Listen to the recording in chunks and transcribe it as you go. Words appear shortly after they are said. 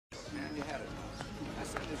you had enough.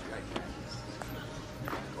 That's what this guy did.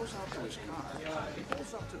 He goes out to his car, he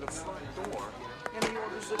pulls up to the front door, and he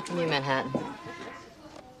orders a drink. New Manhattan.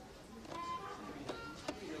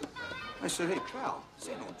 I said, hey, pal, this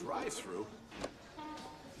ain't no drive-through.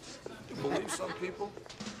 You believe some people?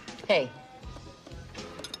 Hey.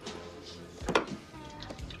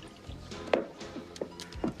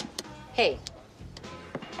 Hey.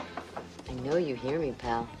 I know you hear me,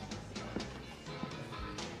 pal.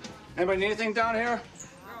 Anybody need anything down here?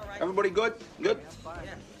 Everybody good? Good?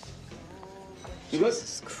 You good?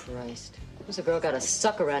 Jesus Christ. Who's a girl got to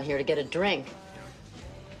suck around here to get a drink?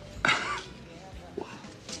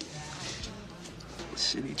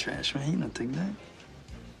 City trash, man. You don't think that.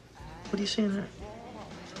 What are you seeing there?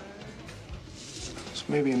 It's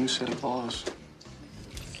maybe a new set of laws.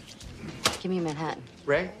 Give me a Manhattan.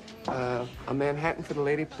 Ray, a Manhattan for the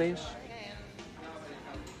lady, please.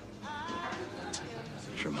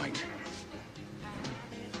 Sure, Mike.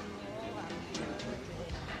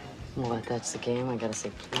 Well, if that's the game, I gotta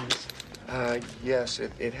say please. Yes,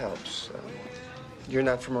 it helps. You're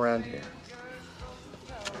not from around here.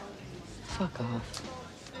 Fuck off.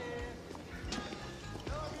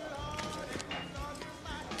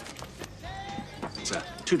 It's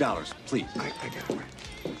 $2, please. I got it, Ray.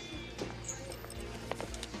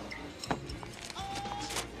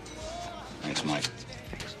 Thanks, Mike.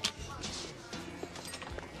 Thanks.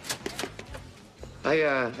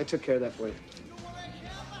 I took care of that for you.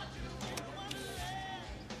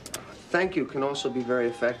 Thank you can also be very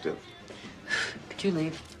effective. Could you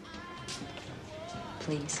leave?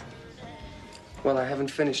 Please. Well, I haven't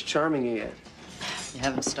finished charming you yet. You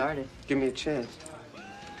haven't started. Give me a chance.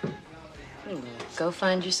 Go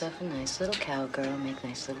find yourself a nice little cowgirl, make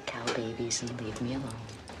nice little cow babies, and leave me alone.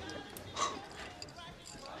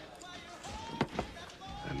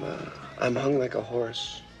 I'm hung like a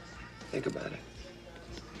horse. Think about it.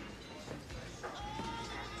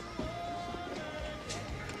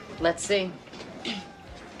 Let's see.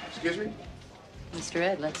 Excuse me? Mr.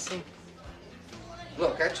 Ed, let's see.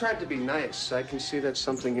 Look, I tried to be nice. I can see that's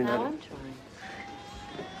something you're No, not... I'm trying.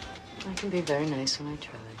 I can be very nice when I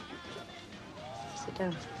try. Sit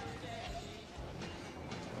down.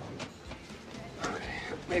 Okay,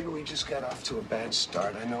 maybe we just got off to a bad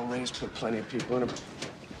start. I know Ray's put plenty of people in a...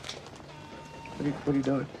 What are you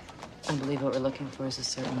doing? I believe what we're looking for is a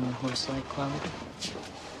certain horse-like quality.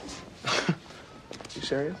 You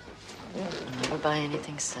serious? Yeah. I'll never buy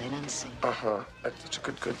anything sight unseen. Uh-huh. That's a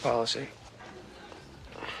good policy.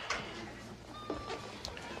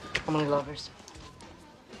 How many lovers?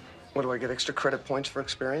 What, do I get extra credit points for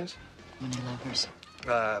experience? How many lovers?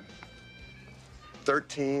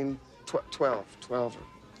 13, 12.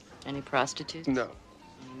 Any prostitutes? No.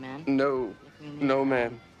 Any men? No. No,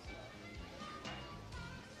 man.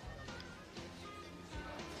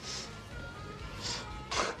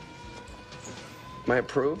 Am I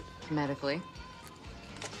approved? Medically.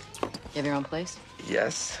 You have your own place?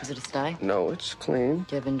 Yes. Is it a sty? No, it's clean.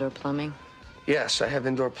 Do you have indoor plumbing? Yes, I have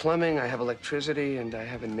indoor plumbing, I have electricity, and I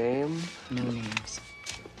have a name. No names.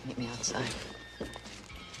 Meet me outside.